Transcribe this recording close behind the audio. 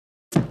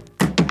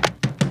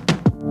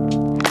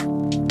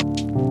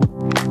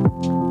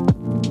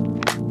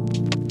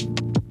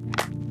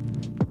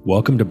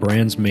Welcome to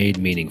Brands Made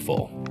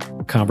Meaningful,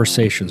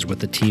 conversations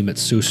with the team at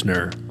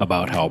Susner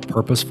about how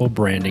purposeful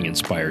branding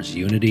inspires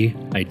unity,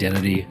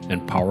 identity,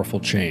 and powerful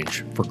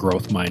change for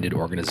growth-minded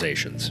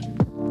organizations.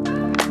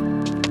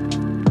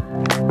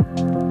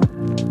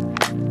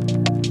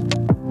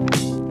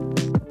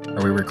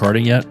 Are we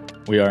recording yet?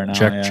 We are now.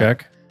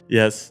 Check.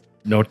 Yes.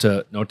 Note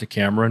to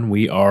Cameron,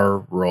 we are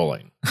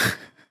rolling.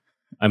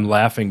 I'm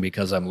laughing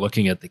because I'm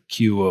looking at the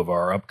queue of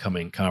our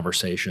upcoming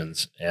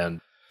conversations, and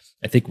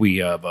I think we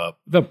have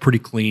a pretty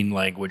clean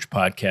language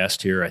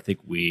podcast here. I think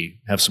we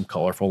have some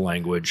colorful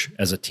language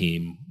as a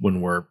team. When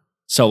we're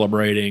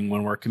celebrating,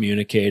 when we're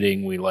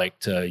communicating, we like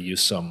to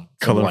use some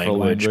colorful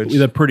language.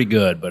 They're pretty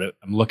good, but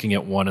I'm looking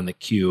at one in the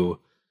queue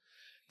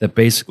that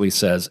basically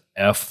says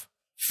F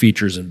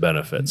features and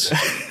benefits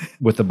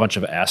with a bunch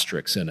of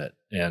asterisks in it.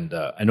 And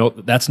I know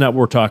that's not what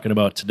we're talking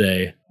about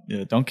today.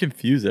 Yeah, don't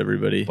confuse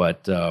everybody.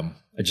 But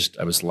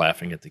I was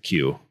laughing at the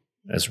queue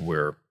as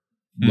we're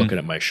looking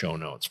at my show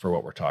notes for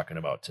what we're talking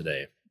about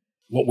today.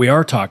 What we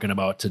are talking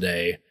about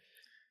today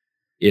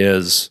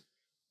is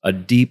a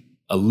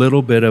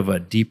little bit of a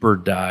deeper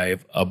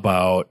dive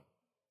about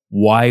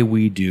why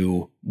we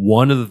do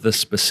one of the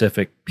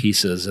specific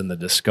pieces in the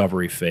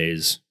discovery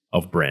phase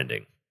of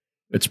branding.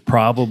 It's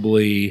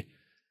probably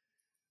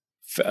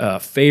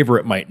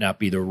favorite might not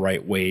be the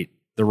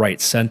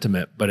right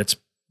sentiment, but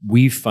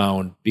we've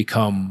found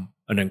become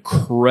an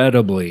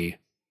incredibly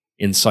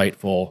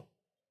insightful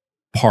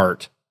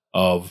part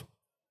of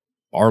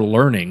our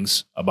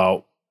learnings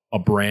about a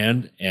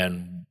brand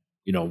and,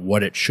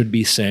 what it should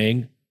be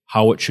saying,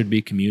 how it should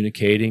be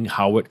communicating,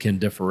 how it can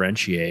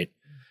differentiate.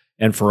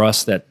 And for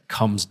us, that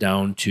comes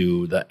down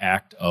to the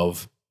act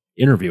of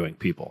interviewing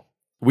people.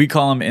 We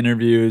call them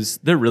interviews.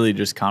 They're really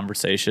just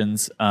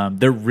conversations.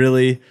 They're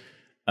really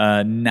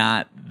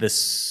not this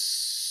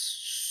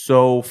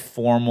so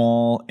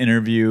formal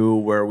interview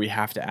where we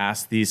have to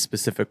ask these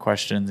specific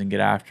questions and get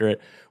after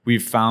it.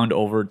 We've found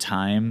over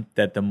time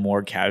that the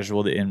more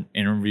casual the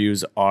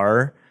interviews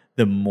are,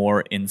 the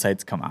more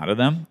insights come out of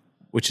them,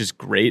 which is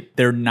great.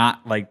 They're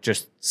not like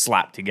just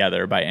slapped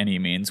together by any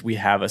means. We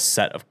have a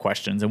set of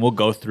questions, and we'll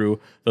go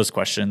through those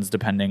questions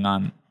depending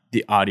on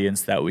the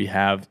audience that we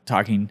have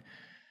talking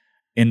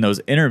in those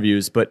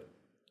interviews. But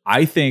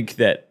I think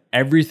that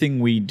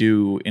everything we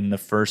do in the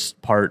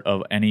first part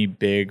of any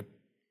big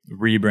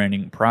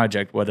rebranding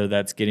project, whether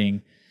that's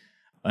getting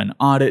an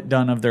audit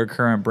done of their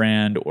current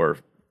brand or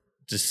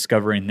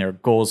discovering their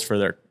goals for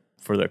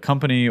their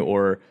company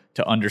or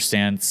to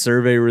understand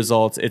survey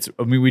results.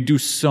 We do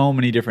so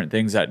many different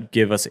things that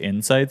give us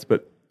insights,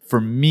 but for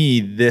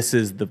me, this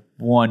is the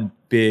one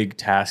big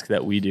task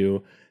that we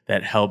do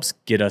that helps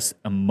get us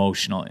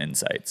emotional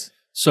insights.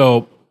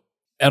 So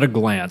at a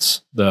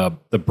glance, the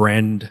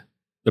brand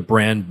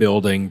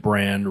building,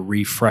 brand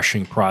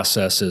refreshing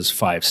process is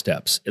 5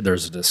 steps.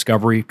 There's a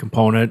discovery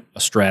component, a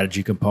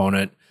strategy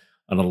component,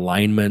 an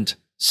alignment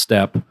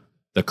step,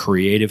 the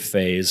creative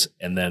phase,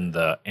 and then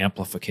the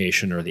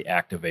amplification or the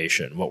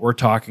activation. What we're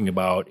talking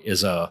about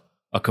is a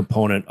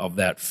component of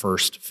that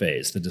first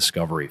phase, the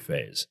discovery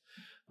phase.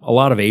 A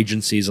lot of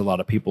agencies, a lot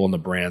of people in the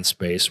brand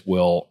space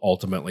will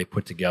ultimately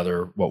put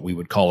together what we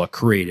would call a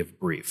creative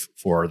brief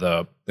for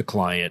the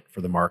client,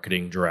 for the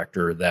marketing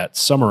director, that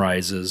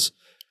summarizes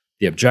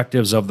the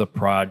objectives of the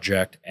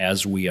project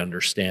as we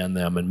understand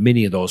them. And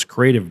many of those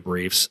creative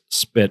briefs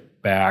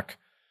spit back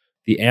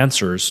the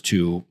answers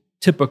to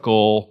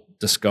typical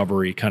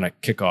discovery kind of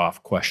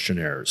kickoff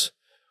questionnaires.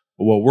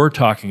 But what we're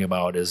talking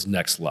about is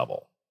next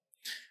level.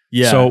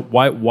 Yeah. So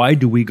why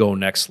do we go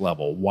next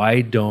level? Why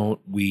don't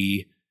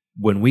we,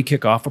 when we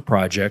kick off a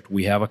project,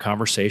 we have a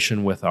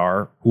conversation with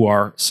our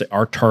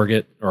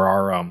target or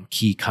our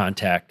key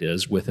contact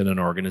is within an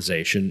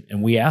organization,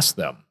 and we ask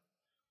them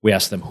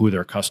who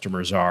their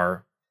customers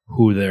are,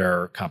 who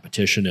their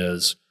competition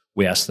is.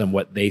 We ask them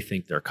what they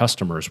think their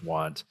customers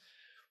want.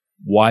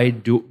 Why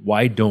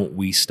don't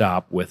we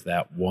stop with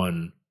that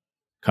one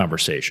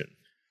conversation?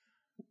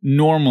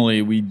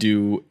 Normally, we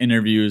do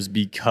interviews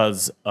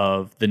because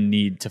of the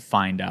need to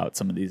find out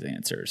some of these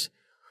answers.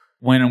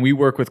 When we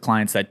work with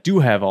clients that do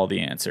have all the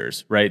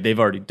answers, right? They've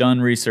already done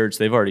research.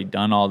 They've already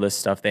done all this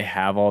stuff. They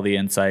have all the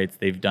insights.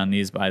 They've done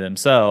these by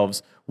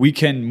themselves. We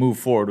can move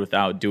forward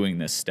without doing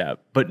this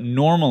step. But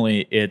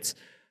normally, it's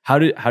how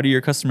do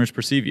your customers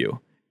perceive you?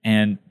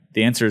 And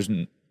the answer is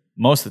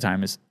most of the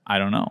time is, I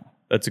don't know.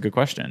 That's a good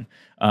question.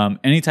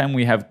 Anytime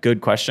we have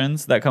good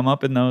questions that come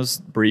up in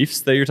those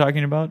briefs that you're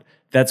talking about,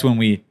 that's when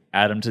we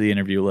add them to the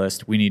interview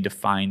list. We need to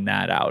find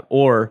that out,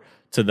 or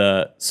to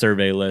the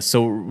survey list.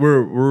 So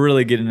we're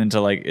really getting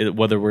into like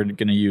whether we're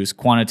going to use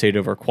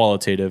quantitative or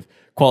qualitative.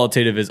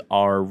 Qualitative is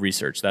our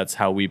research. That's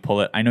how we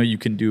pull it. I know you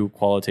can do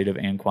qualitative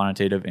and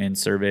quantitative in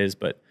surveys,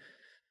 but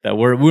that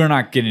we're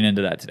not getting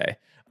into that today.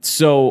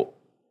 So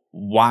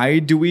why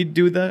do we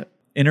do the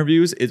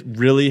interviews? It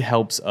really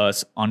helps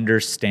us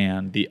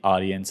understand the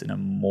audience in a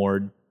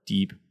more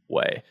deep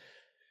way.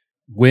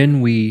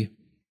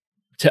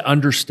 To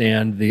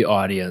understand the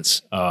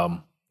audience,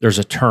 there's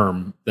a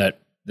term that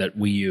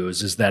we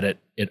use, is that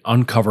it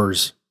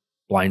uncovers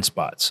blind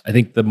spots. I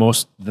think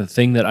the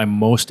thing that I'm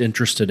most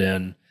interested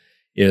in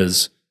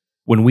is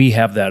when we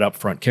have that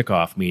upfront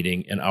kickoff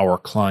meeting and our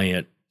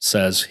client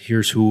says,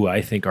 here's who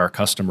I think our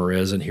customer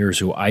is and here's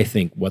who I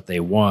think what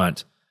they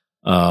want.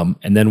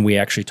 And then we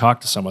actually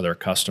talk to some of their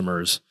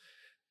customers.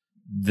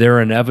 They're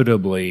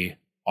inevitably,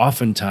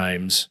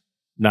 oftentimes,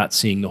 not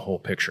seeing the whole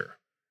picture.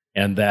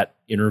 And that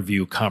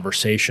interview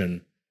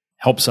conversation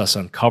helps us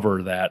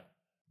uncover that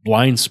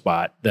blind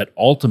spot that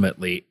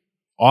ultimately,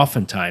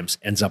 oftentimes,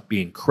 ends up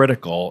being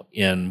critical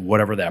in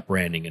whatever that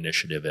branding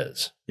initiative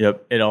is.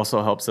 Yep. It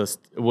also helps us.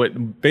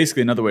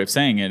 Basically, another way of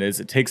saying it is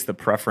it takes the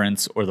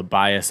preference or the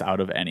bias out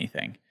of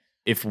anything.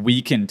 If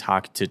we can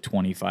talk to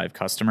 25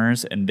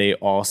 customers and they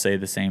all say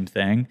the same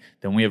thing,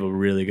 then we have a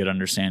really good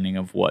understanding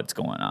of what's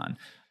going on.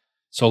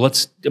 So I'm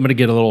going to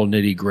get a little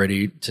nitty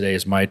gritty. Today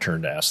is my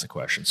turn to ask the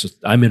question. So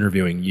I'm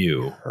interviewing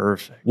you.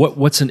 Perfect.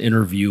 What's an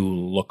interview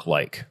look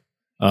like?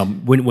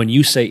 When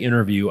you say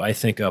interview, I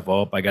think of,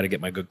 I got to get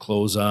my good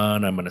clothes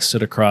on. I'm going to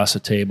sit across a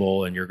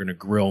table and you're going to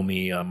grill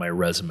me on my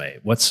resume.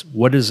 What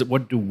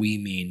do we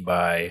mean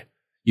by,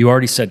 you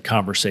already said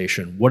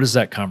conversation. What does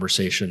that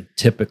conversation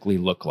typically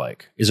look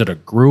like? Is it a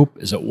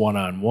group? Is it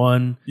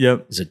one-on-one?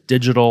 Yep. Is it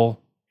digital?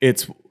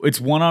 It's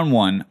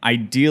one-on-one.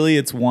 Ideally,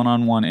 it's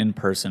one-on-one in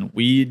person.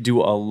 We do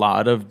a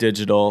lot of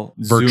digital,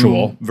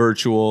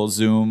 virtual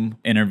Zoom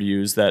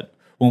interviews that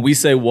when we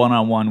say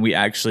one-on-one, we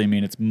actually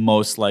mean it's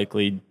most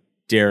likely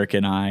Derek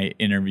and I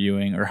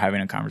interviewing or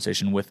having a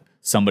conversation with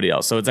somebody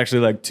else. So it's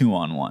actually like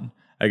 2-on-1,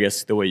 I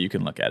guess, the way you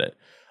can look at it.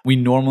 We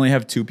normally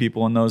have 2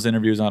 people in those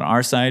interviews on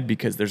our side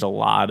because there's a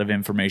lot of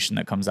information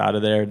that comes out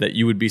of there that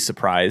you would be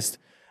surprised,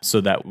 so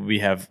that we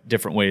have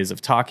different ways of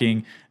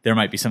talking. There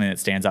might be something that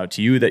stands out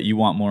to you that you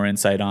want more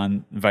insight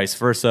on, vice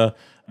versa.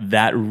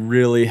 That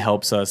really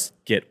helps us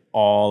get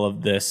all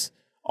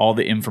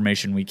the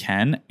information we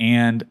can,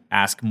 and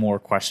ask more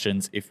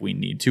questions if we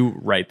need to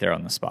right there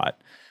on the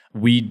spot.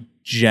 We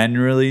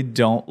generally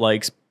don't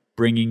like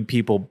bringing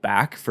people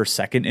back for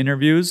second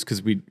interviews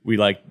because we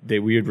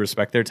would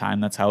respect their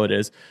time. That's how it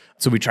is.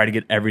 So we try to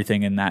get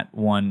everything in that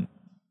one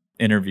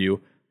interview.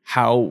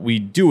 How we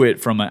do it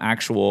from an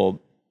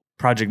actual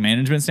project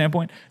management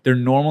standpoint, they're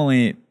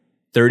normally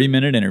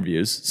 30-minute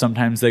interviews.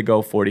 Sometimes they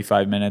go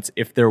 45 minutes.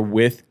 If they're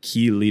with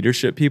key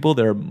leadership people,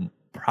 they're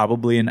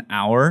probably an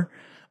hour.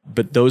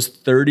 But those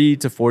 30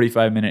 to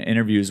 45-minute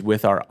interviews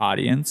with our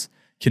audience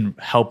can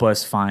help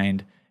us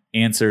find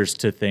answers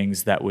to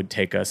things that would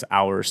take us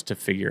hours to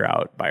figure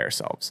out by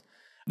ourselves.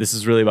 This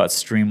is really about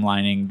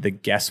streamlining the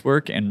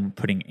guesswork and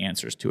putting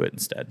answers to it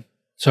instead.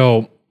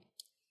 So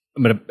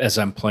as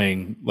I'm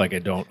playing like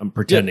I'm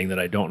pretending that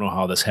I don't know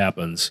how this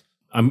happens.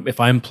 If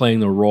I'm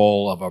playing the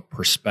role of a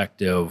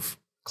prospective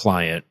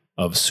client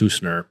of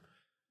Susner,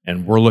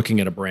 and we're looking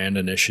at a brand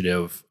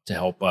initiative to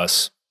help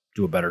us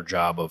do a better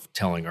job of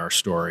telling our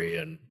story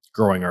and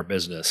growing our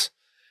business,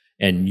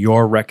 and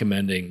you're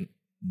recommending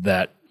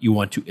that you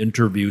want to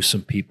interview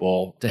some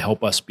people to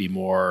help us be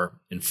more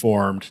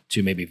informed,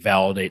 to maybe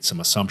validate some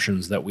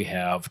assumptions that we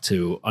have,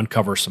 to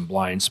uncover some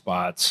blind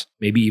spots,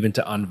 maybe even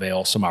to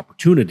unveil some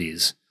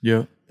opportunities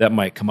that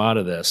might come out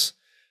of this.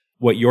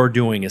 What you're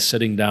doing is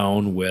sitting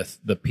down with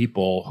the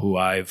people who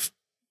I've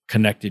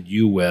connected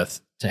you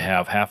with to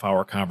have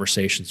half-hour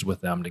conversations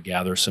with them to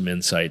gather some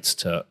insights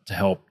to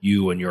help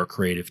you and your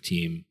creative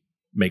team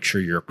make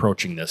sure you're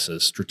approaching this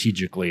as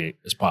strategically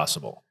as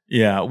possible.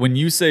 Yeah, when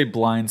you say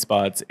blind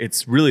spots,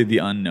 it's really the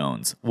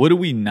unknowns. What do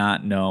we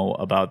not know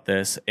about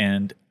this?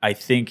 And I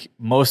think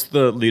most of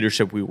the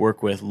leadership we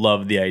work with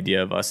love the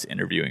idea of us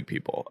interviewing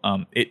people.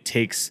 It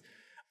takes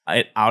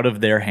it out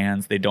of their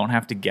hands. They don't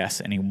have to guess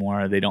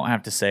anymore. They don't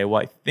have to say,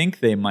 well, I think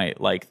they might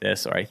like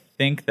this, or I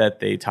think that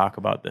they talk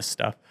about this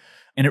stuff.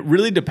 And it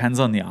really depends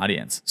on the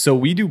audience. So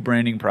we do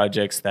branding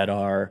projects that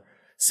are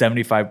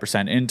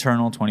 75%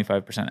 internal,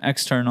 25%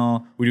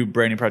 external. We do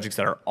branding projects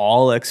that are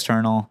all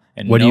external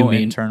and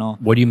internal.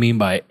 What do you mean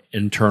by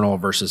internal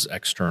versus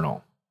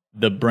external?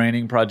 The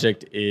branding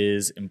project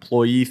is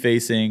employee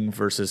facing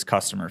versus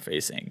customer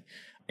facing.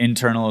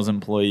 Internal is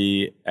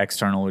employee,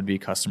 external would be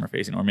customer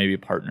facing, or maybe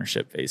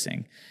partnership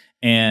facing.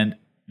 And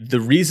the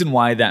reason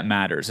why that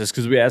matters is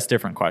because we ask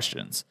different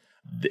questions.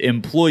 The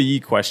employee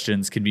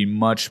questions can be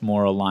much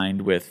more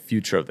aligned with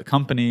future of the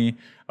company,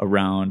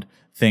 around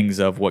things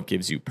of what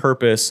gives you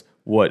purpose,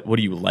 what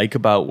do you like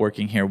about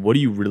working here, what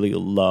do you really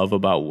love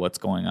about what's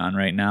going on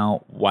right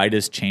now, why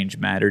does change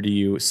matter to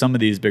you, some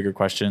of these bigger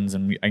questions,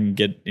 and I can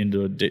get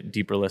into a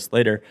deeper list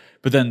later.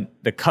 But then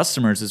the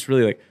customers, it's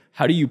really like,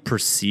 how do you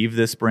perceive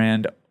this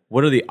brand?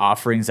 What are the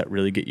offerings that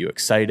really get you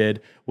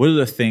excited? What are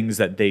the things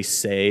that they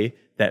say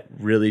that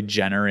really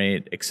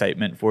generate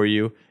excitement for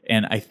you?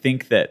 And I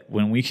think that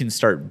when we can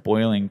start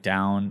boiling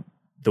down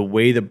the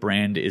way the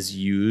brand is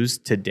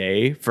used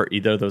today for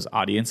either of those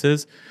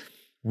audiences,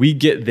 we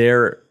get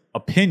their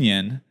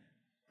opinion,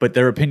 but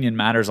their opinion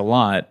matters a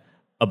lot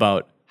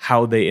about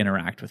how they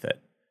interact with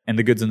it, and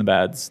the goods and the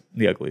bads,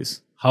 the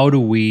uglies. How do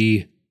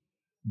we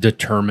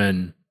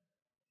determine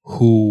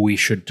who we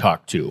should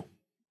talk to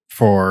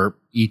for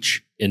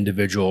each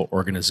individual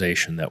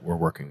organization that we're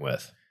working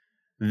with?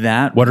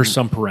 What are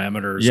some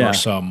parameters Yeah, or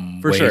some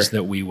for ways sure.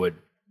 that we would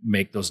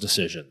make those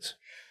decisions?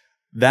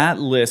 That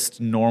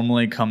list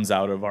normally comes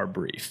out of our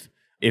brief.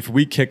 If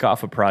we kick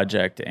off a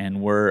project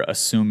and we're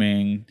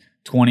assuming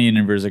 20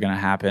 interviews are going to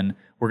happen,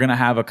 we're going to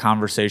have a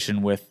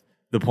conversation with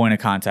the point of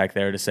contact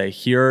there to say,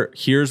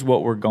 here's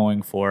what we're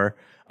going for.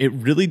 It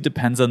really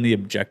depends on the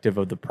objective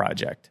of the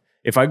project.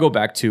 If I go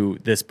back to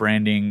this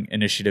branding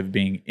initiative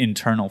being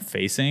internal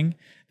facing,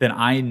 then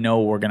I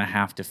know we're going to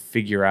have to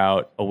figure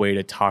out a way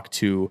to talk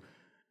to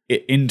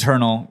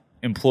internal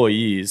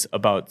employees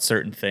about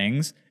certain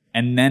things.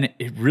 And then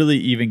it really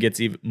even gets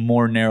even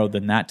more narrow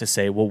than that to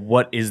say, well,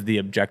 what is the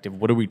objective?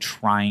 What are we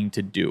trying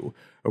to do?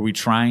 Are we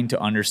trying to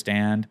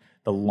understand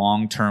the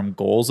long-term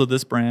goals of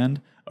this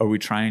brand? Are we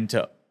trying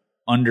to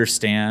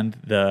understand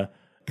the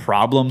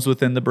problems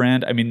within the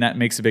brand? I mean, that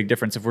makes a big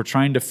difference. If we're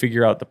trying to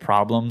figure out the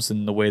problems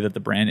and the way that the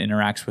brand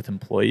interacts with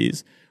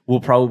employees, we'll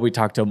probably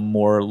talk to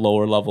more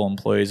lower level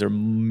employees or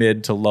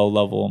mid to low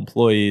level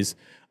employees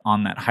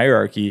on that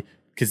hierarchy,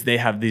 because they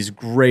have these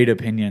great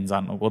opinions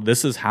on, well,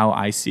 this is how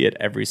I see it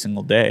every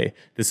single day.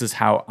 This is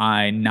how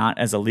I, not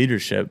as a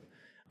leadership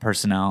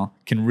personnel,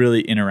 can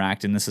really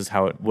interact, and this is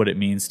what it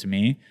means to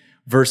me.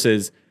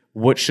 Versus,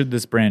 what should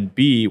this brand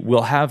be?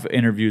 We'll have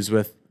interviews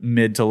with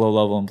mid to low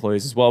level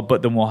employees as well,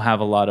 but then we'll have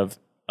a lot of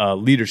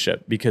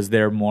leadership, because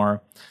they're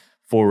more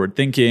forward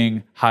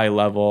thinking, high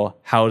level.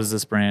 How is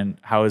this brand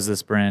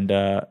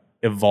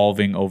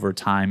evolving over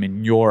time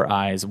in your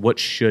eyes? What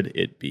should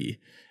it be?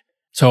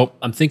 So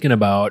I'm thinking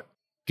about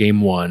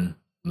Game One,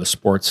 the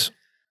sports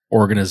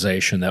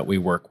organization that we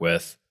work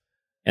with,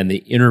 and the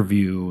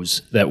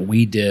interviews that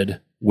we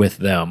did with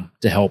them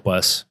to help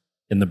us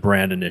in the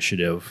brand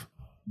initiative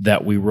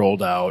that we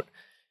rolled out,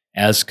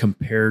 as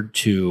compared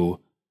to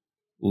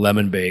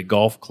Lemon Bay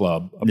Golf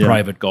Club, a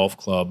private golf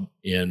club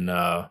in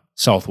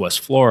Southwest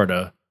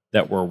Florida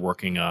that we're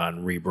working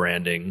on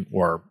rebranding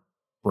or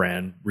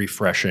brand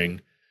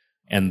refreshing.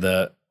 And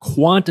the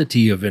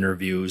quantity of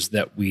interviews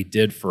that we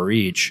did for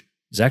each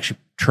has actually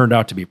turned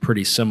out to be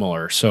pretty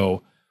similar.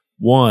 So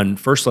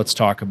first let's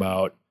talk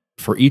about,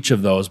 for each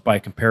of those, by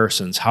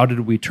comparisons, how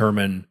did we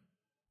determine,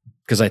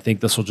 because I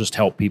think this will just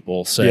help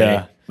people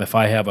say, if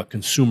I have a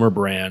consumer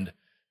brand,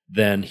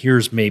 then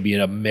here's maybe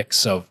a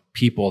mix of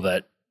people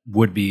that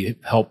would be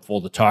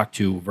helpful to talk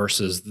to,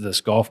 versus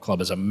this golf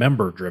club as a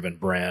member-driven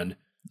brand.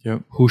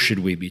 Yep. Who should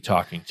we be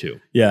talking to?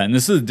 Yeah, and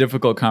this is a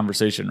difficult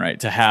conversation, right,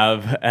 to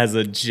have as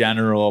a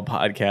general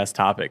podcast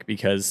topic,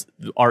 because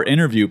our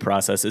interview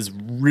process is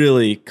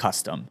really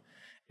custom.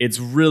 It's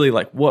really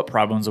like, what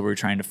problems are we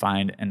trying to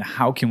find, and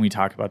how can we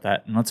talk about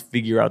that? And let's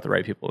figure out the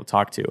right people to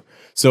talk to.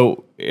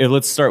 So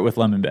let's start with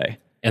Lemon Bay.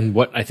 And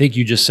what I think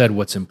you just said,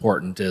 what's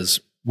important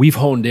is we've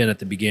honed in at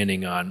the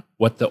beginning on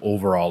what the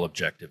overall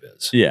objective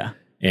is. Yeah.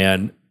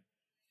 And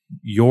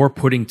you're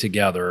putting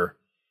together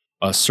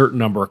a certain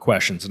number of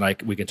questions,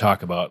 and we can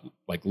talk about,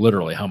 like,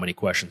 literally how many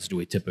questions do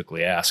we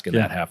typically ask in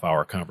that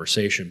half-hour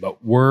conversation.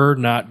 But we're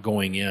not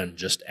going in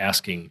just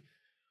asking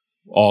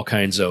all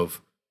kinds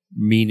of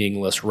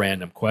meaningless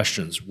random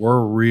questions.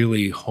 We're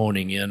really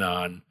honing in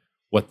on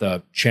what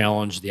the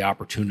challenge, the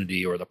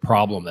opportunity, or the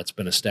problem that's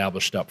been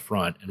established up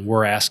front. And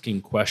we're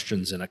asking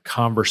questions in a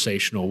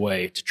conversational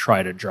way to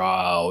try to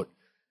draw out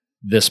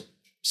this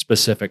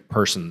specific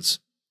person's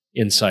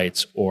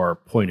insights or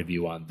point of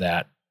view on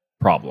that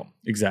problem.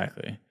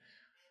 Exactly.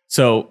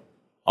 So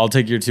I'll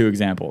take your two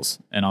examples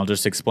and I'll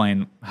just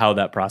explain how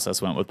that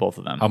process went with both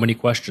of them. How many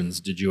questions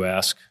did you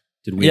ask?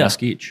 Did we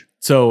ask each?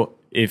 So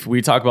if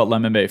we talk about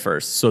Lemon Bay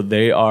first, so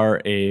they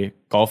are a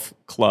golf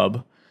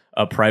club,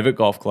 a private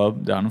golf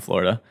club down in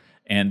Florida,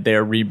 and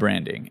they're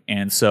rebranding.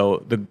 And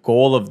so the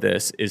goal of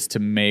this is to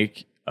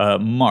make a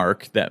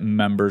mark that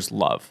members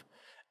love.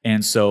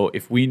 And so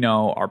if we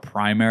know our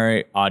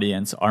primary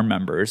audience are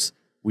members,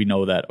 we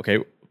know that, okay,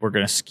 we're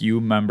going to skew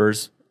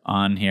members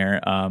on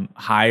here,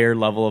 higher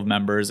level of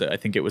members. I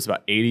think it was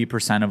about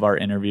 80% of our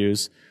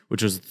interviews,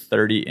 which was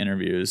 30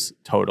 interviews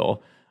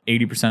total.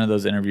 80% of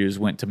those interviews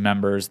went to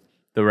members.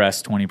 The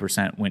rest,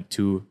 20%, went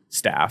to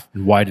staff.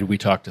 And why did we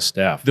talk to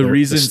staff? The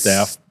reason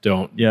staff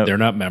they're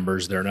not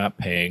members, they're not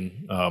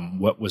paying.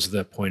 What was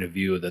the point of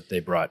view that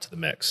they brought to the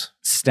mix?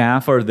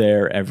 Staff are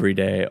there every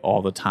day,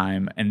 all the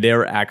time, and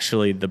they're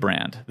actually the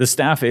brand. The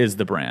staff is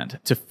the brand.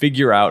 To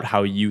figure out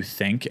how you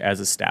think as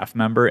a staff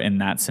member in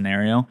that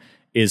scenario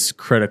is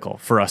critical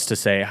for us to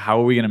say, how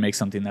are we going to make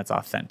something that's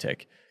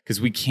authentic?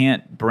 Because we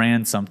can't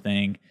brand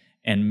something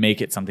and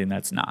make it something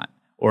that's not,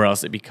 or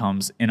else it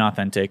becomes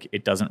inauthentic.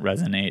 It doesn't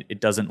resonate.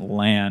 It doesn't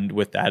land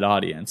with that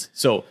audience.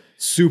 So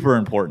super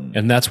important.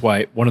 And that's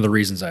why one of the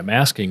reasons I'm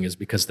asking is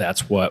because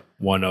that's what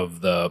one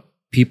of the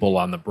people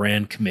on the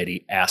brand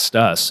committee asked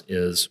us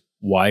is,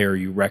 why are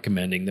you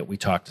recommending that we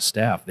talk to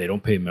staff? They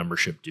don't pay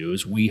membership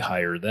dues. We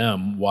hire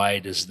them. Why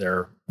does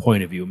their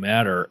point of view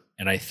matter?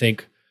 And I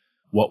think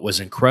what was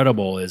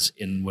incredible is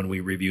when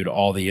we reviewed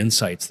all the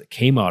insights that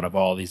came out of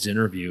all these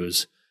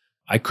interviews,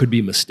 I could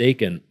be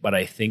mistaken, but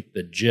I think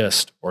the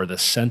gist or the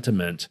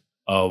sentiment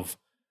of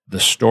the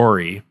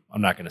story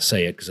I'm not going to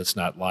say it because it's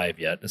not live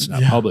yet. It's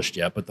not published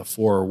yet, but the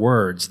 4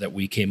 words that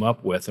we came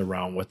up with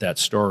around what that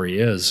story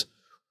is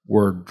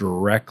were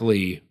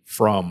directly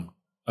from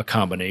a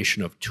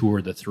combination of 2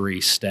 or the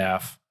 3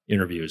 staff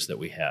interviews that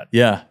we had.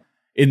 Yeah.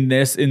 In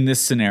this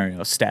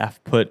scenario,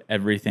 staff put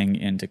everything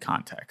into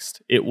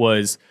context. It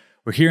was,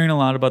 we're hearing a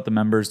lot about the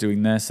members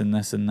doing this and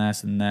this and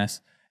this and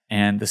this.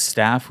 And the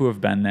staff who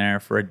have been there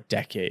for a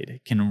decade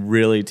can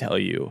really tell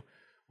you,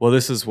 well,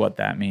 this is what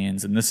that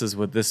means, and this is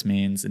what this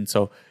means. And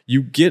so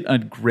you get a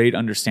great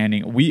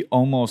understanding. We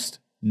almost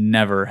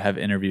never have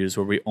interviews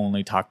where we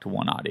only talk to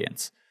one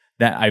audience.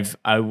 That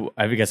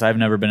I guess I've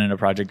never been in a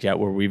project yet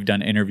where we've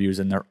done interviews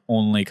and they're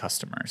only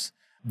customers.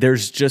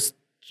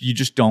 You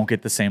just don't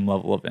get the same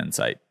level of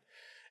insight.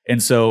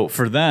 And so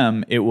for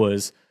them, it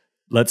was,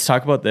 let's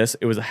talk about this.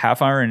 It was a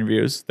half-hour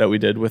interviews that we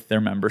did with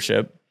their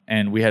membership,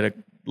 and we had a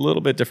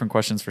little bit different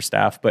questions for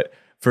staff, but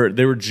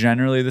they were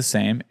generally the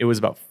same. It was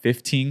about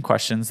 15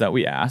 questions that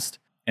we asked,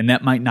 and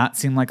that might not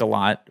seem like a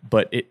lot,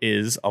 but it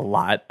is a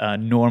lot.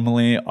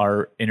 Normally,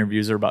 our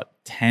interviews are about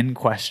 10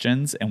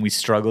 questions, and we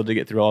struggle to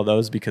get through all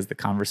those because the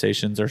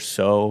conversations are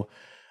so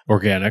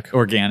organic.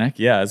 Organic,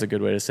 yeah, is a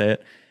good way to say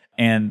it.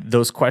 And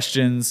those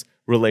questions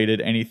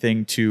related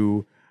anything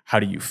to, how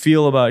do you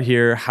feel about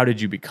here? How did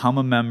you become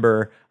a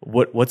member?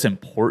 What's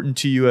important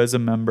to you as a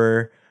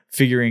member?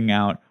 Figuring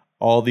out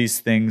all these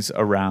things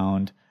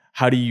around,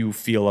 how do you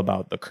feel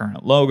about the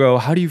current logo?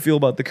 How do you feel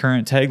about the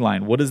current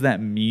tagline? What does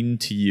that mean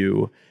to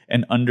you?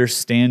 And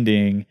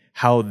understanding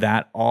how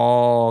that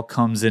all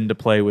comes into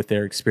play with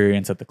their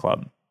experience at the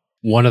club.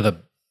 One of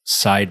the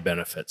side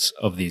benefits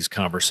of these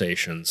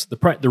conversations,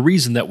 the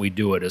reason that we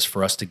do it is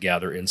for us to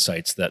gather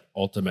insights that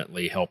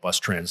ultimately help us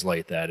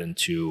translate that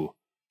into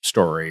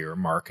story or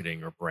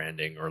marketing or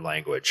branding or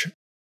language.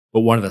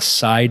 But one of the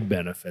side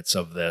benefits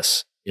of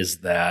this is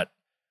that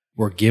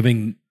we're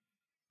giving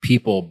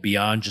people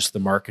beyond just the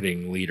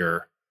marketing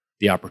leader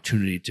the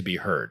opportunity to be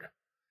heard.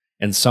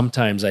 And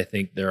sometimes I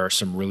think there are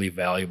some really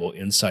valuable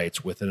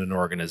insights within an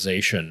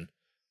organization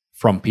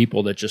from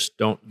people that just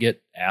don't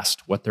get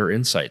asked what their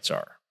insights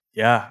are.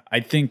 Yeah, I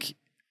think,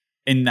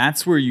 and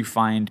that's where you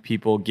find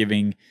people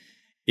giving,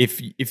 if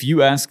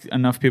you ask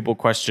enough people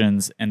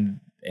questions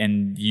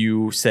and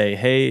you say,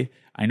 hey,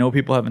 I know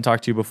people haven't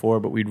talked to you before,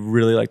 but we'd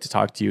really like to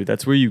talk to you.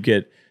 That's where you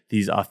get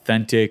these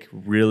authentic,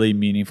 really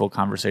meaningful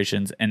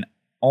conversations. And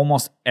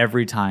almost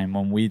every time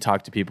when we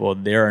talk to people,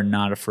 they are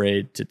not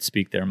afraid to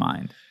speak their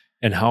mind.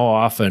 And how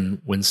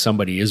often when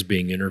somebody is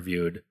being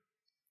interviewed,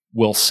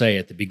 we'll say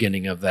at the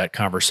beginning of that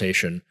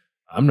conversation,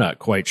 I'm not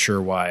quite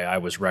sure why I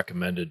was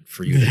recommended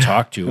for you to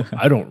talk to.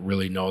 I don't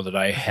really know that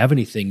I have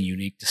anything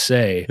unique to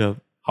say. Yep.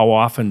 How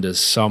often does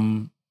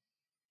some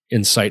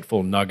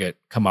insightful nugget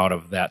come out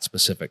of that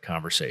specific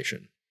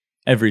conversation?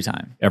 Every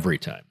time. Every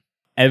time.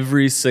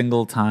 Every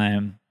single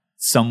time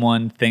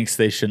someone thinks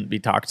they shouldn't be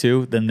talked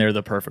to, then they're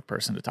the perfect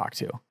person to talk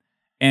to.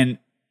 And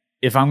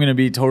if I'm going to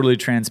be totally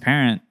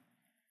transparent,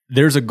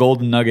 there's a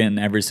golden nugget in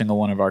every single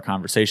one of our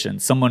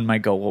conversations. Someone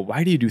might go, well,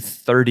 why do you do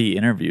 30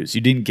 interviews?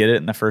 You didn't get it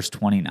in the first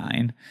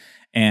 29.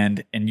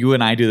 And you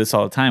and I do this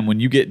all the time.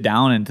 When you get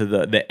down into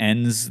the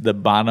ends, the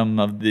bottom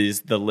of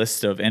the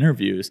list of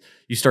interviews,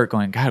 you start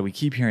going, God, we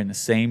keep hearing the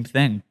same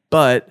thing.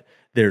 But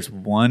there's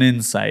one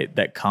insight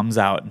that comes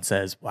out and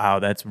says, wow,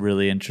 that's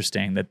really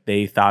interesting that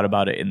they thought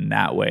about it in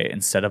that way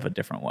instead of a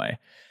different way.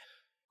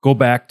 Go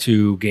back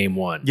to game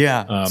one.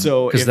 Yeah.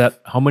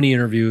 How many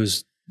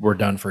interviews were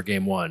done for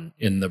game one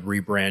in the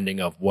rebranding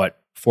of what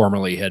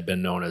formerly had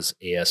been known as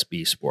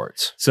ASB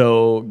Sports?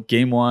 So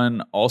game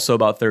one, also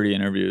about 30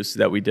 interviews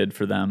that we did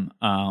for them.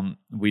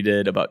 We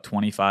did about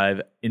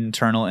 25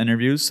 internal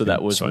interviews. So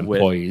that was with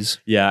employees.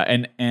 Yeah.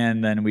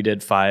 And then we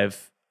did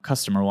 5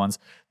 customer ones.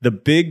 The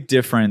big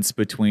difference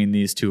between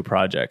these 2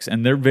 projects,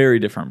 and they're very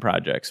different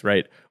projects,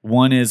 right?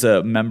 One is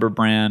a member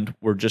brand.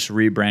 We're just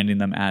rebranding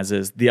them as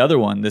is. The other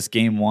one, this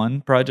game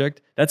one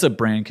project, that's a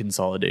brand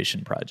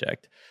consolidation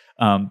project.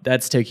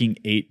 That's taking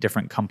 8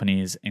 different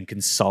companies and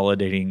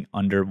consolidating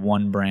under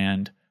one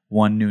brand,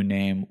 one new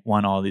name,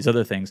 one all these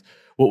other things.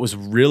 What was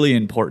really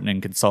important in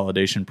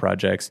consolidation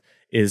projects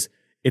is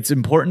it's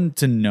important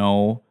to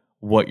know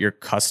what your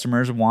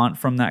customers want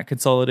from that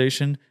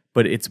consolidation,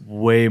 but it's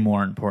way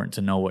more important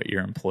to know what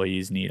your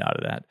employees need out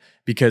of that.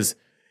 Because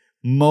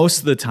most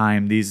of the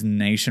time, these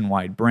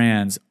nationwide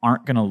brands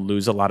aren't going to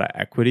lose a lot of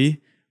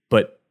equity,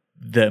 but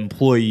the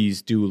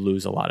employees do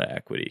lose a lot of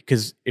equity.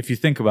 Because if you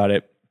think about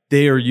it,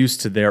 they are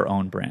used to their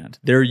own brand.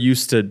 They're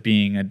used to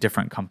being a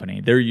different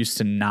company. They're used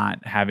to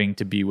not having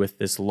to be with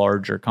this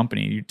larger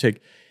company. You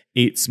take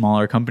 8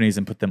 smaller companies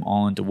and put them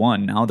all into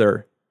one. Now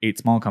they're 8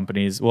 small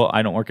companies. Well,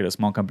 I don't work at a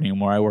small company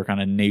anymore. I work on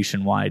a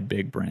nationwide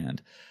big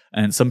brand.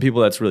 And some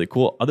people that's really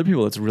cool. Other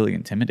people it's really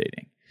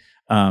intimidating.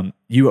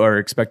 You are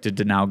expected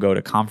to now go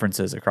to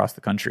conferences across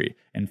the country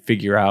and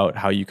figure out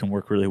how you can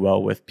work really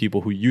well with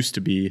people who used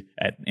to be,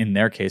 in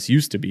their case,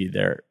 used to be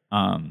their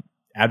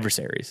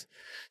adversaries.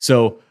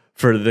 So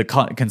for the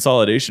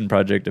consolidation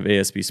project of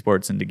ASB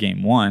Sports into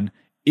Game 1,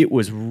 it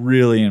was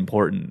really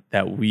important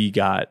that we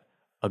got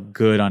a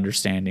good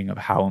understanding of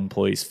how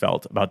employees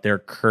felt about their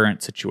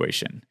current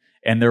situation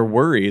and their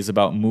worries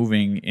about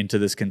moving into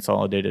this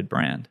consolidated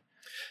brand.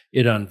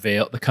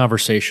 The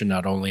conversation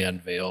not only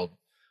unveiled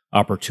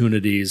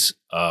opportunities,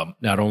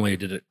 not only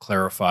did it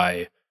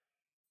clarify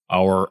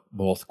our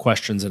both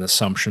questions and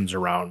assumptions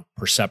around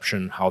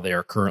perception, how they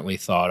are currently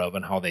thought of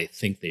and how they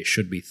think they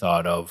should be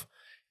thought of,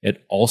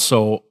 it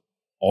also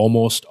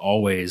almost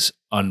always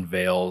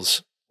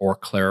unveils or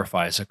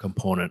clarifies a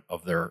component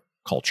of their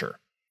culture.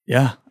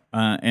 Yeah.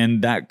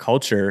 And that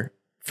culture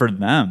for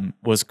them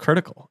was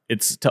critical.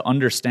 It's to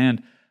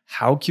understand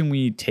how can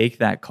we take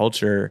that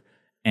culture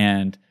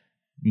and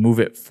move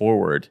it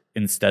forward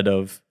instead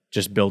of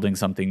just building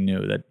something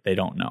new that they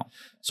don't know.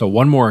 So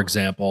one more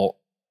example,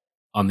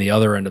 on the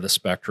other end of the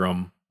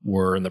spectrum,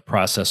 we're in the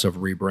process of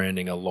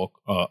rebranding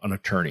an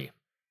attorney,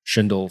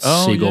 Schindel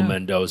Siegel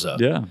Mendoza.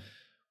 Yeah.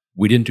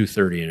 We didn't do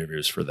 30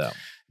 interviews for them.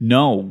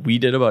 No, we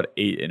did about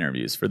 8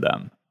 interviews for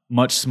them.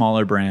 Much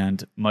smaller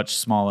brand, much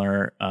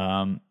smaller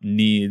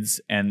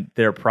needs, and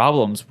their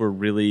problems were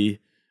really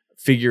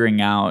figuring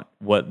out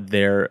what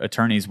their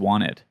attorneys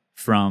wanted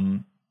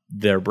from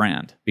their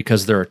brand.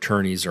 Because their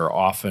attorneys are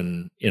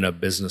often in a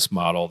business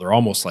model, they're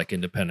almost like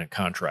independent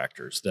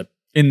contractors. That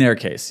in their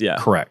case, yeah.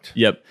 Correct.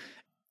 Yep.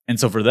 And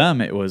so for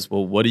them, it was,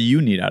 well, what do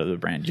you need out of the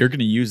brand? You're going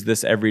to use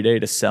this every day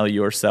to sell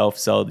yourself,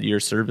 sell your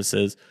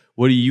services.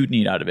 What do you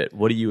need out of it?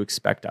 What do you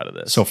expect out of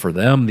this? So for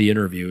them, the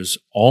interviews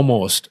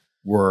almost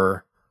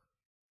were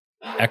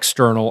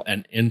external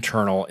and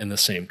internal in the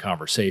same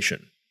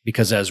conversation.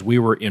 Because as we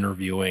were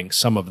interviewing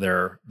some of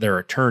their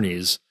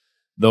attorneys,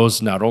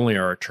 those not only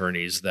are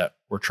attorneys that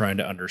were trying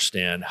to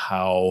understand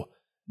how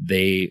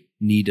they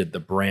needed the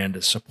brand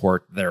to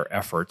support their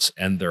efforts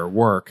and their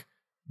work,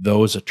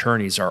 those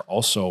attorneys are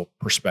also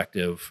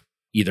prospective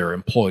either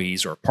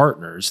employees or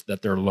partners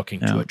that they're looking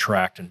to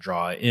attract and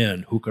draw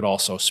in, who could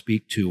also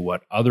speak to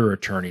what other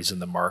attorneys in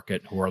the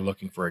market who are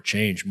looking for a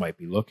change might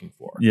be looking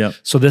for. Yep.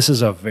 So this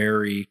is a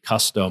very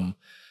custom.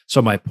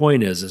 So my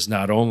point is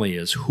not only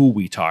is who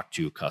we talk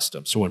to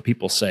custom. So when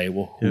people say,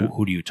 well,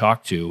 who do you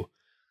talk to?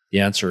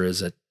 The answer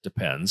is it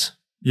depends.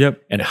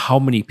 Yep. And how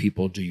many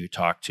people do you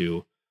talk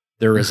to?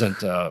 There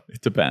isn't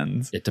it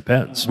depends. It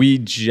depends. We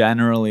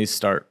generally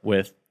start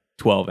with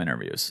 12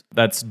 interviews.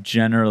 That's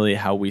generally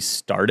how we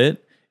start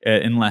it,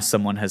 unless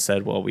someone has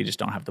said, well, we just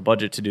don't have the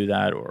budget to do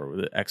that or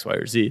the X, Y,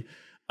 or Z.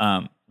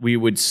 We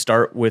would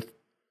start with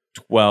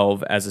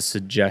 12 as a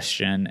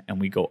suggestion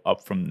and we go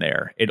up from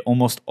there. It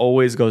almost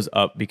always goes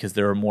up because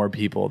there are more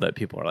people that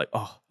people are like,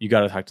 oh, you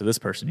got to talk to this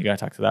person. You got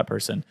to talk to that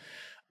person.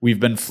 We've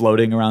been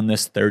floating around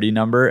this 30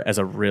 number as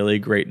a really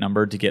great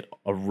number to get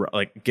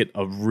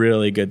a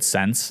really good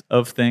sense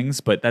of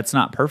things, but that's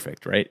not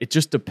perfect, right? It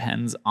just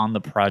depends on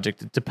the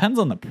project. It depends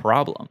on the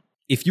problem.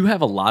 If you have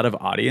a lot of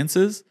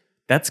audiences,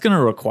 that's going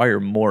to require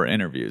more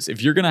interviews.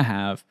 If you're going to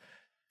have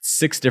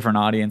 6 different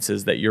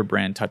audiences that your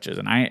brand touches,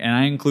 and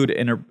I include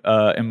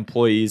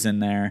employees in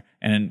there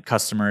and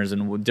customers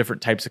and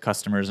different types of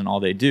customers and all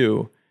they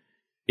do,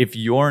 if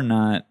you're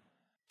not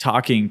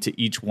talking to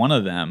each one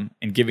of them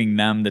and giving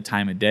them the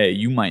time of day,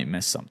 you might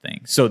miss something.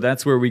 So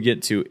that's where we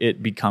get to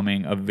it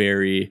becoming a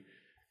very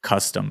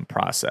custom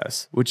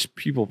process, which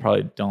people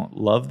probably don't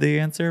love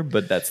the answer,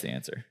 but that's the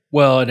answer.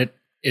 Well, and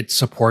it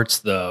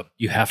supports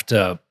you have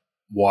to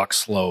walk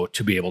slow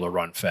to be able to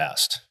run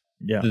fast.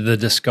 Yeah. The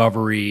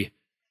discovery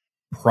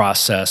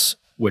process,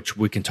 which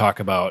we can talk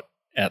about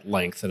at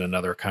length in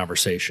another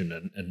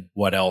conversation and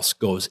what else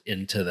goes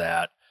into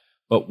that.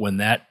 But when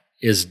that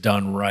is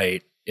done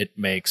right,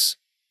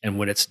 and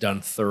when it's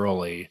done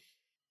thoroughly,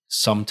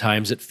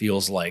 sometimes it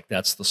feels like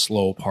that's the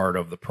slow part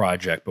of the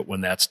project. But when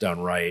that's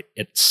done right,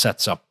 it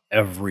sets up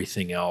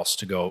everything else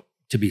to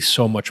be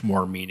so much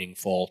more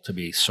meaningful, to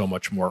be so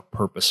much more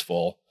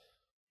purposeful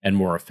and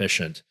more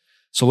efficient.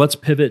 So let's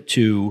pivot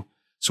so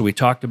we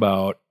talked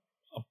about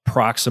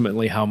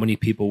approximately how many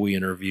people we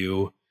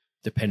interview,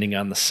 depending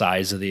on the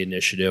size of the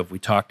initiative. We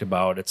talked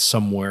about it's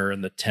somewhere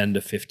in the 10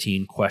 to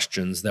 15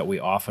 questions that we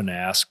often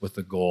ask with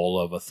the goal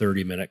of a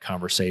 30-minute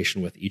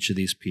conversation with each of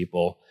these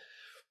people.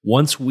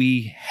 Once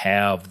we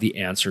have the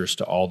answers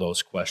to all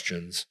those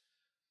questions,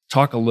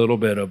 talk a little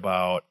bit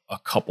about a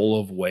couple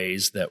of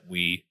ways that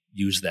we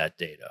use that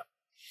data.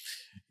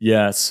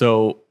 Yeah,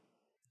 so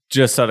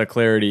just out of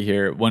clarity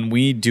here, when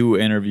we do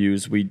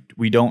interviews, we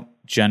don't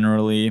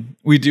generally,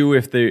 we do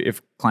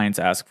if clients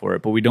ask for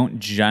it, but we don't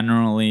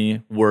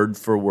generally word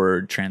for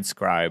word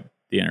transcribe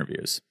the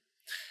interviews.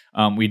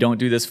 We don't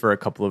do this for a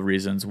couple of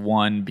reasons.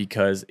 One,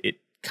 because it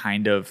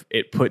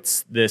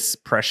puts this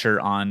pressure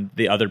on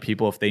the other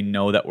people if they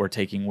know that we're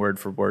taking word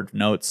for word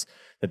notes,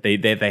 that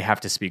they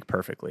have to speak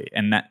perfectly,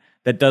 and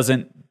that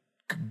doesn't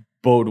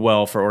bode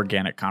well for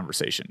organic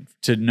conversation.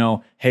 To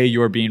know, hey,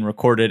 you're being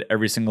recorded,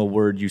 every single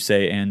word you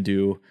say and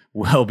do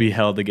will be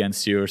held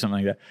against you or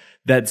something like that.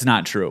 That's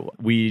not true.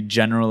 We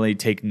generally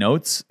take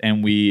notes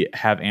and we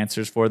have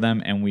answers for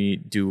them and we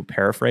do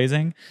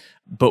paraphrasing,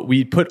 but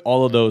we put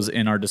all of those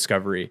in our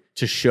discovery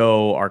to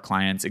show our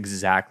clients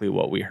exactly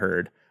what we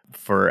heard,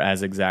 for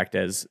as exact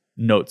as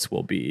notes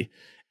will be.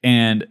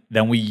 And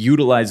then we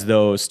utilize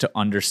those to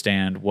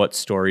understand what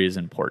story is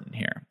important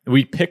here.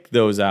 We pick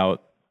those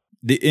out.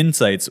 The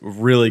insights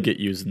really get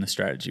used in the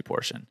strategy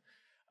portion.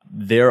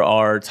 There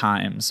are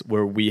times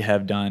where we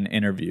have done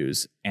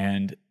interviews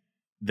and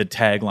the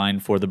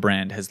tagline for the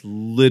brand has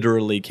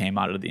literally came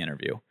out of the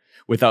interview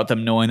without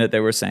them knowing that they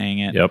were saying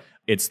it. Yep.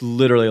 It's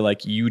literally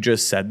like, you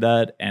just said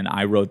that and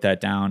I wrote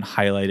that down,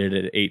 highlighted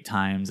it 8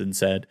 times and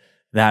said,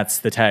 that's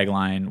the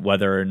tagline,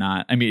 whether or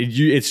not, I mean,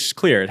 it's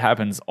clear. It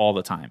happens all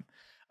the time.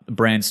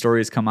 Brand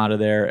stories come out of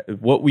there.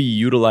 What we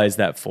utilize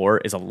that for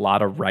is a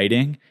lot of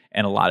writing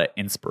and a lot of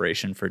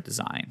inspiration for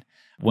design.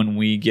 When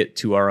we get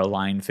to our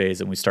align phase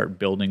and we start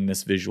building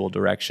this visual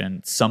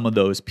direction, some of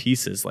those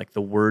pieces, like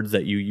the words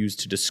that you use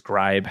to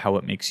describe how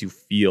it makes you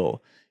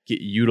feel,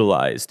 get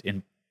utilized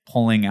in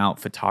pulling out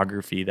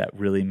photography that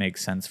really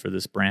makes sense for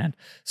this brand.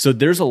 So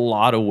there's a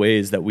lot of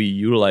ways that we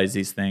utilize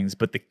these things,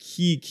 but the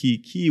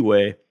key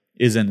way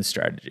is in the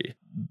strategy.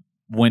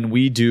 When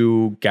we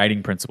do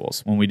guiding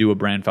principles, when we do a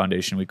brand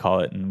foundation, we call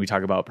it, and we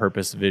talk about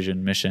purpose,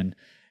 vision, mission,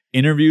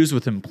 interviews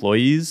with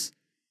employees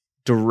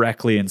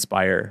directly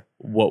inspire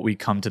what we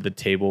come to the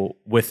table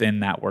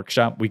within that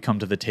workshop. We come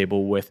to the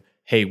table with,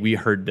 hey, we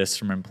heard this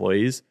from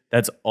employees.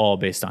 That's all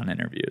based on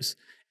interviews.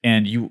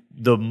 And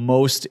the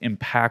most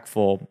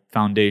impactful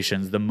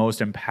foundations, the most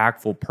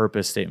impactful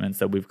purpose statements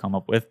that we've come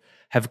up with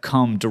have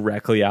come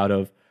directly out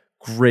of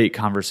great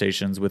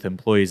conversations with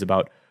employees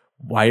about,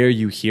 why are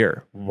you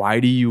here?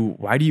 Why do you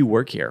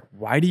work here?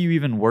 Why do you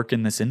even work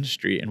in this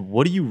industry? And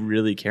what do you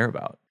really care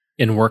about?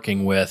 In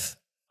working with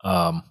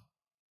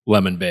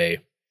Lemon Bay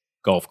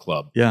Golf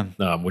Club,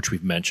 which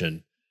we've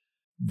mentioned,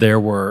 there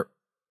were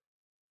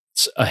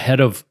ahead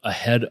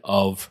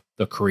of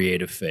the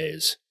creative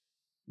phase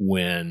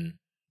when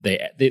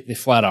they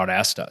flat out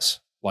asked us,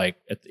 like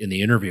in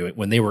the interview,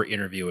 when they were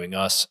interviewing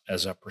us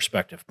as a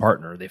prospective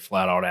partner, they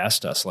flat out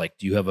asked us, like,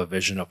 do you have a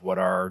vision of what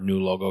our new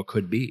logo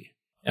could be?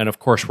 And of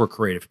course, we're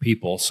creative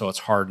people, so it's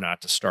hard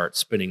not to start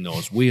spinning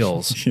those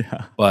wheels.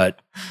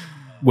 But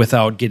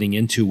without getting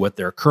into what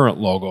their current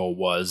logo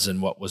was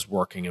and what was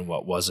working and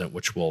what wasn't,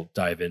 which we'll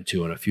dive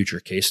into in a future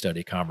case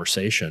study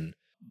conversation,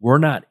 we're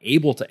not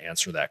able to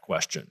answer that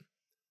question.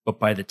 But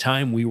by the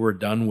time we were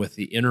done with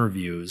the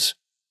interviews,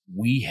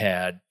 we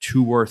had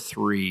 2 or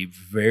 3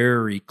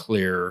 very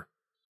clear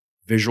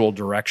visual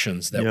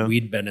directions that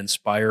we'd been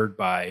inspired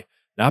by,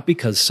 not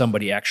because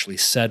somebody actually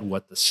said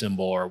what the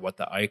symbol or what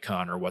the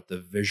icon or what the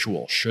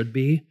visual should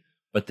be,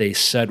 but they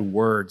said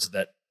words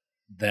that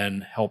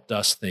then helped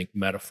us think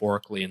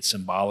metaphorically and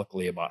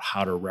symbolically about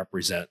how to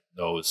represent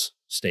those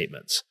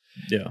statements.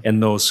 Yeah.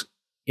 And those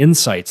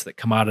insights that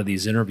come out of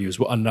these interviews,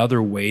 well,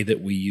 another way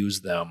that we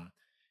use them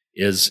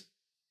is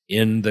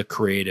in the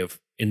creative,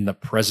 in the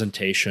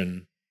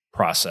presentation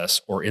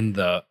process, or in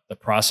the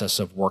process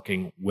of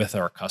working with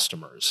our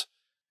customers.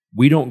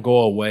 We don't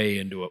go away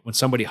into it. When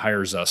somebody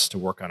hires us to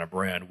work on a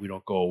brand, we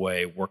don't go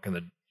away, work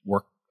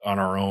on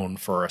our own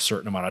for a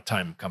certain amount of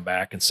time and come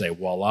back and say,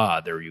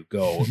 voila, there you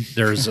go.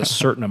 There's a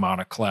certain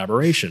amount of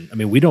collaboration. I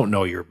mean, we don't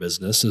know your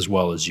business as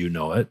well as you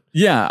know it.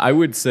 Yeah, I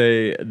would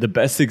say the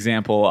best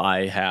example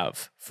I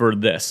have for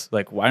this,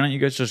 like, why don't you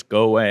guys just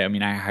go away? I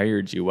mean, I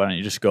hired you. Why don't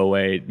you just go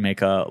away,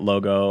 make a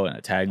logo and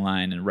a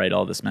tagline and write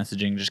all this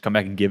messaging, just come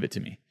back and give it to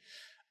me.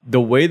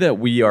 The way that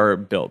we are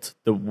built,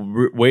 the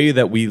way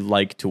that we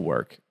like to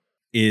work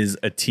is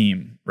a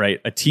team, right?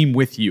 A team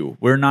with you.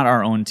 We're not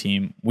our own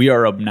team. We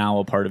are now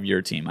a part of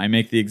your team. I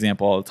make the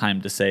example all the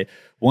time to say,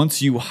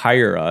 once you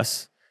hire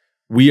us,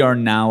 we are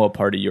now a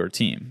part of your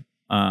team.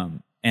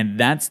 And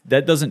that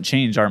doesn't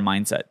change our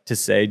mindset to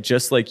say,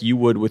 just like you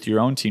would with your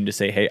own team, to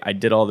say, hey, I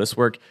did all this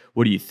work.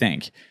 What do you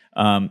think?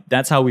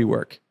 That's how we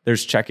work.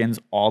 There's check-ins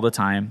all the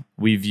time.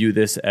 We view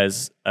this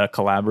as a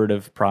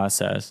collaborative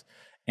process.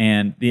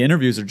 And the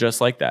interviews are just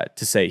like that,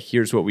 to say,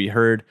 here's what we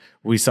heard.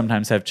 We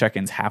sometimes have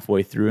check-ins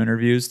halfway through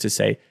interviews to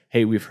say,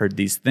 hey, we've heard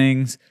these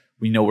things.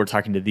 We know we're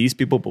talking to these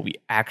people, but we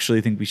actually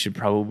think we should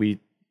probably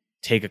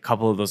take a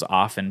couple of those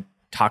off and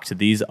talk to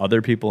these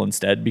other people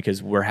instead,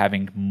 because we're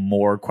having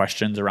more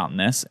questions around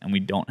this and we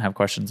don't have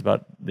questions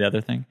about the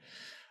other thing.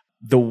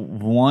 The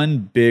one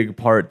big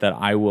part that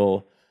I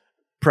will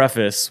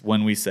preface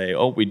when we say,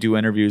 oh, we do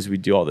interviews, we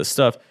do all this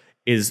stuff,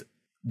 is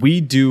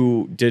we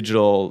do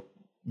digital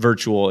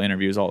virtual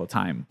interviews all the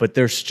time, but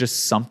there's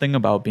just something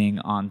about being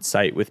on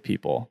site with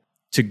people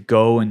to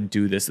go and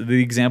do this.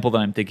 The example that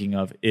I'm thinking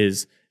of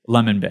is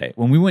Lemon Bay.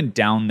 When we went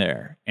down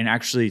there and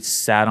actually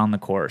sat on the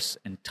course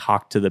and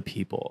talked to the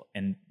people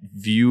and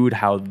viewed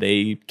how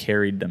they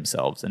carried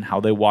themselves and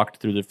how they walked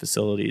through the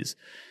facilities,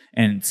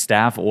 and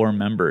staff or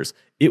members,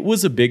 it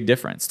was a big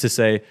difference to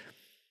say,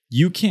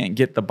 you can't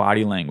get the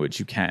body language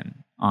you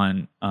can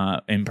on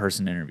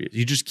in-person interviews.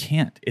 You just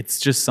can't. It's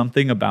just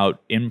something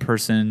about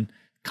in-person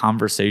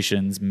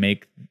conversations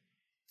make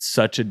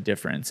such a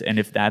difference. And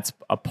if that's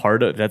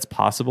that's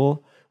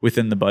possible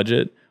within the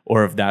budget,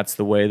 or if that's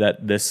the way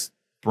that this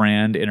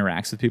brand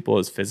interacts with people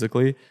is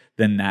physically,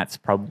 then that's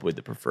probably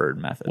the preferred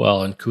method.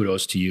 Well, and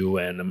kudos to you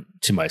and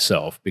to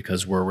myself,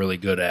 because we're really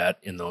good at,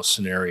 in those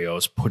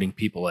scenarios, putting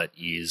people at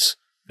ease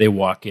they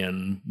walk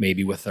in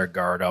maybe with their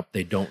guard up.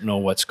 They don't know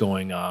what's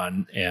going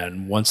on.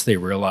 And once they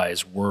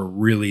realize we're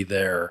really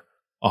there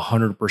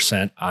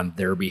 100% on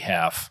their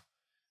behalf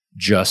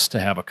just to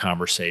have a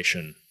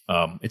conversation,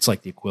 it's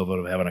like the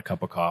equivalent of having a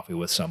cup of coffee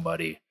with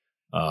somebody,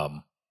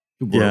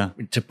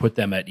 to put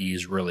them at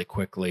ease really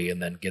quickly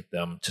and then get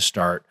them to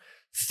start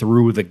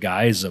through the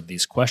guise of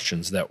these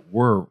questions that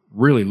we're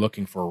really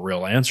looking for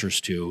real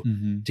answers to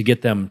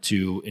get them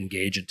to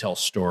engage and tell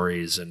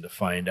stories and to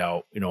find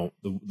out,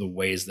 the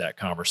ways that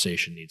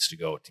conversation needs to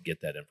go to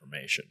get that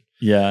information.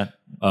 Yeah.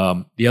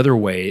 The other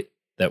way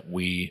that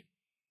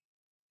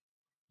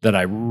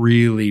I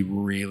really,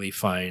 really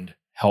find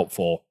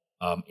helpful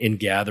in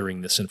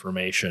gathering this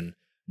information,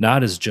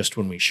 not as just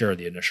when we share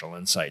the initial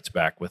insights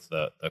back with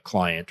the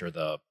client or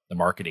the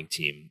marketing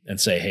team and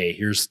say, hey,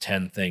 here's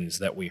 10 things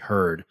that we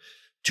heard.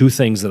 2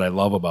 things that I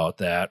love about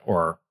that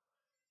or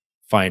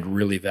find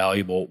really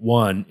valuable.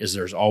 One is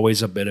there's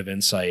always a bit of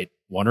insight,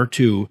 1 or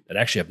 2 that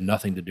actually have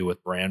nothing to do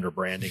with brand or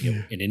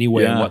branding in any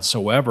way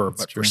whatsoever.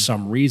 But for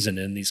some reason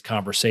in these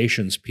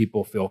conversations,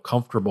 people feel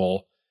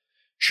comfortable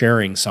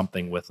sharing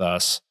something with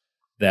us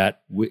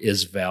that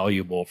is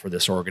valuable for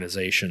this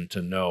organization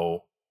to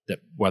know, that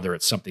whether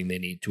it's something they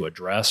need to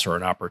address or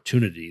an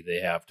opportunity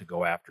they have to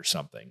go after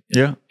something.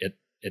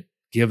 It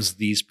gives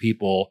these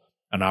people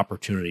an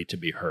opportunity to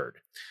be heard.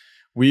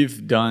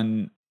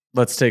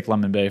 Let's take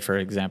Lemon Bay, for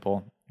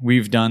example.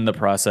 We've done the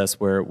process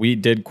where we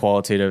did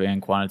qualitative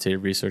and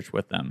quantitative research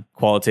with them.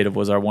 Qualitative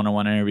was our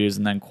one-on-one interviews,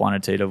 and then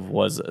quantitative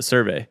was a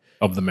survey.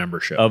 Of the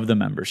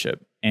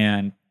membership.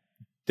 And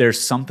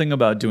there's something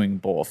about doing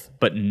both,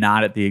 but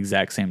not at the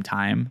exact same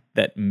time,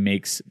 that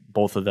makes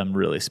both of them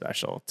really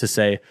special. To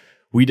say,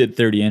 we did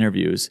 30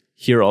 interviews,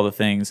 here are all the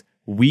things.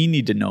 We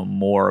need to know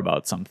more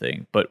about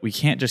something, but we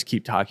can't just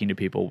keep talking to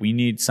people. We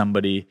need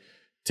somebody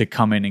to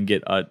come in and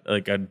get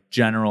a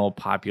general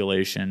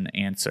population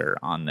answer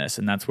on this.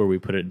 And that's where we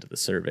put it into the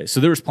survey. So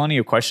there was plenty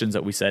of questions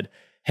that we said,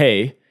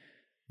 hey,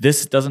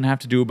 this doesn't have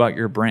to do about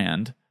your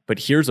brand, but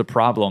here's a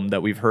problem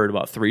that we've heard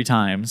about 3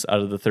 times out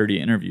of the 30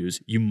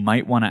 interviews. You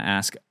might want to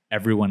ask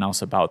everyone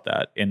else about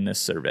that in this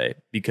survey,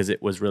 because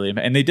it was really,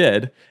 and they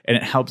did, and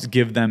it helps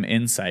give them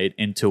insight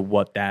into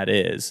what that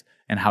is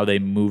and how they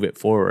move it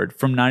forward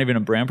from not even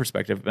a brand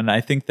perspective. And I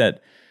think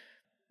that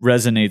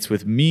resonates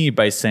with me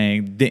by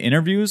saying the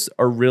interviews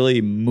are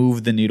really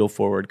move the needle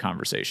forward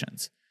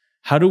conversations.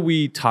 How do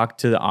we talk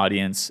to the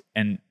audience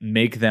and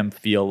make them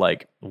feel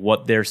like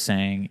what they're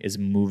saying is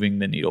moving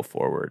the needle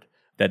forward,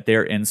 that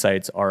their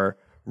insights are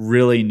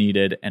really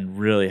needed and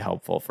really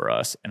helpful for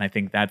us? And I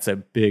think that's a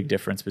big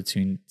difference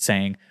between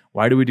saying,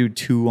 why do we do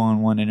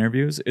 2-on-1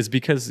 interviews? Is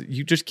because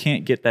you just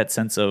can't get that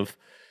sense of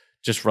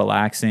just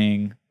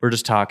relaxing. We're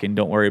just talking.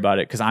 Don't worry about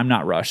it, because I'm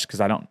not rushed,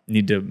 because I don't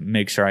need to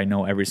make sure I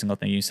know every single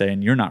thing you say,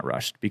 and you're not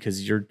rushed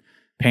because you're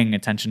paying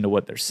attention to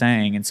what they're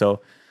saying. And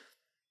so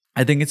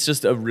I think it's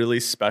just a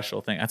really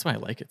special thing. That's why I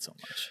like it so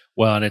much.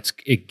 Well, and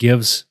it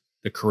gives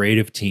the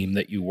creative team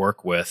that you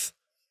work with,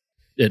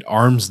 it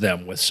arms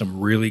them with some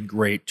really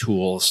great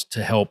tools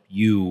to help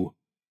you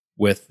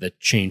with the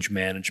change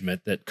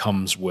management that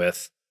comes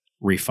with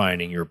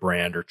refining your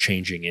brand or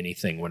changing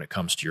anything when it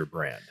comes to your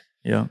brand.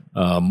 Yeah.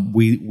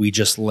 We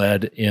just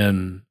led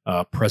in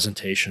a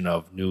presentation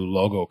of new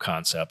logo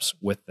concepts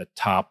with the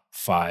top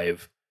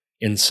 5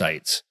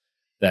 insights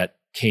that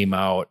came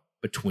out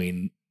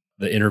between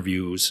the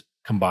interviews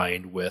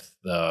combined with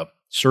the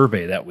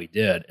survey that we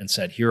did, and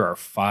said, here are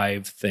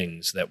 5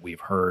 things that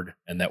we've heard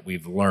and that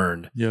we've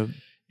learned. Yep.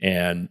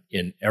 And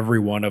in every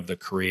one of the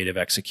creative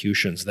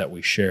executions that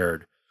we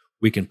shared,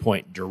 we can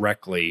point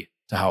directly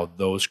to how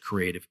those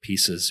creative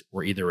pieces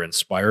were either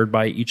inspired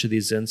by each of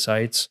these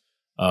insights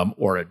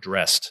or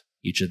addressed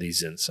each of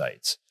these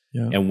insights.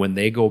 Yeah. And when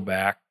they go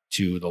back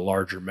to the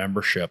larger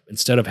membership,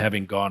 instead of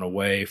having gone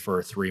away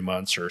for 3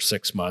 months or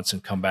 6 months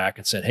and come back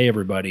and said, hey,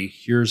 everybody,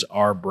 here's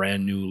our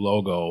brand new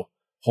logo.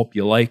 Hope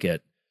you like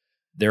it.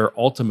 They're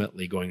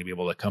ultimately going to be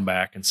able to come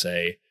back and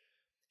say,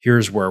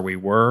 here's where we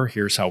were.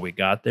 Here's how we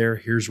got there.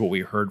 Here's what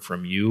we heard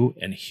from you.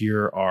 And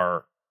here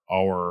are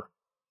our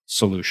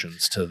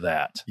solutions to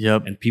that.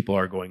 Yep. And people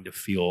are going to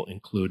feel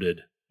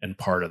included and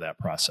part of that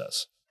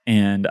process.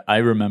 And I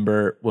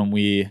remember when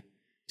we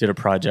did a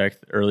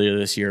project earlier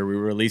this year, we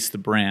released the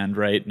brand,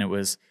 right? And it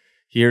was,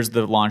 here's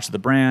the launch of the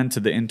brand to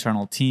the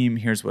internal team.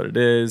 Here's what it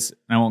is.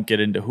 And I won't get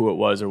into who it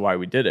was or why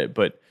we did it,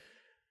 but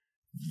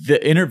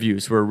the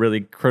interviews were a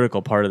really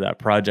critical part of that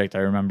project, I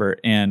remember.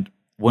 And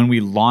when we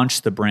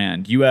launched the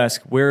brand, you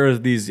ask, where are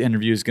these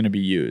interviews going to be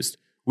used?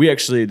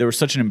 There was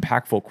such an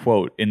impactful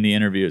quote in the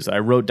interviews. I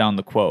wrote down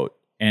the quote,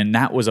 and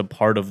that was a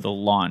part of the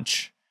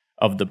launch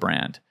of the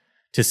brand,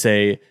 to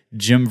say,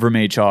 Jim from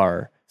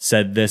HR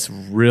said this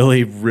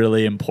really,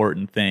 really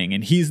important thing.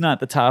 And he's not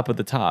the top of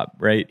the top,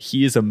 right?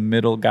 He is a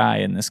middle guy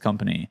in this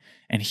company,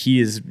 and he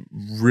is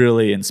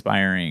really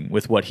inspiring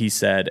with what he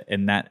said.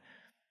 And that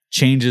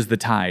changes the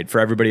tide for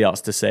everybody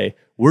else to say,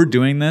 we're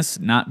doing this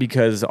not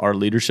because our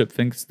leadership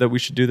thinks that we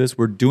should do this.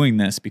 We're doing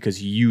this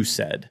because you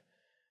said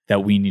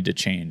that we need to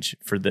change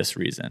for this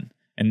reason.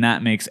 And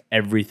that makes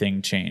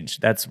everything change.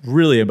 That's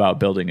really about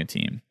building a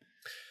team.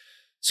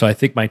 So I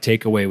think my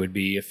takeaway would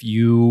be, if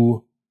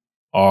you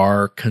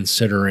are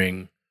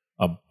considering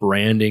a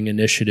branding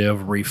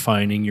initiative,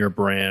 refining your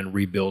brand,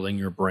 rebuilding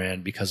your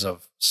brand because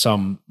of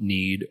some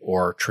need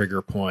or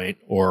trigger point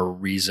or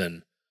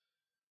reason,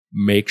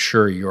 make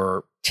sure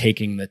you're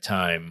taking the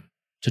time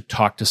to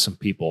talk to some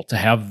people, to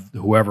have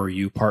whoever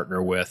you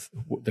partner with,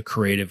 the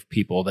creative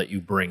people that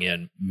you bring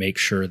in, make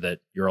sure that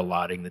you're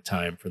allotting the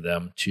time for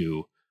them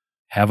to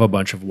have a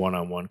bunch of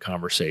one-on-one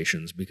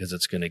conversations, because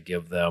it's going to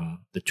give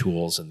them the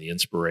tools and the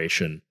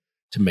inspiration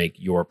to make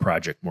your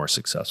project more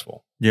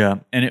successful. Yeah,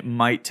 and it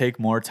might take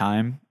more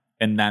time,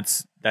 and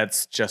that's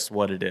just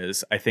what it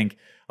is. I think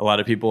a lot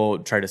of people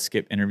try to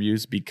skip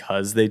interviews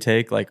because they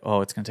take it's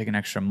going to take an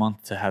extra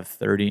month to have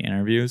 30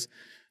 interviews.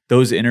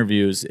 Those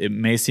interviews, it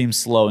may seem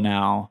slow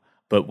now,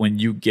 but when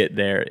you get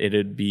there,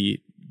 it'd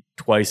be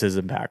twice as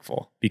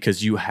impactful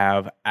because you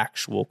have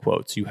actual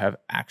quotes, you have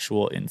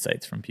actual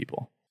insights from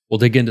people. We'll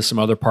dig into some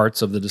other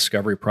parts of the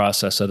discovery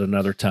process at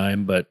another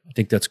time, but I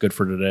think that's good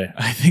for today.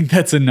 I think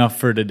that's enough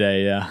for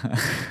today, yeah.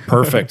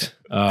 Perfect.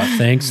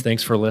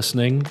 Thanks for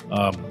listening.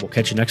 We'll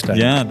catch you next time.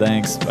 Yeah,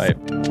 thanks. Bye.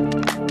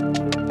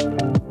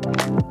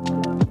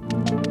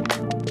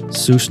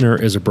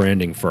 Susner is a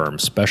branding firm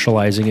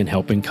specializing in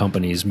helping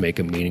companies make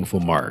a meaningful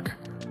mark,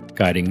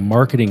 guiding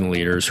marketing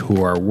leaders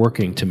who are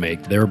working to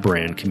make their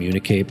brand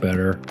communicate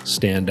better,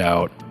 stand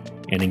out,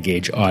 and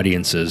engage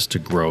audiences to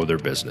grow their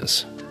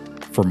business.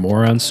 For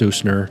more on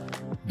Susner,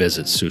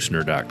 visit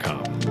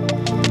susner.com.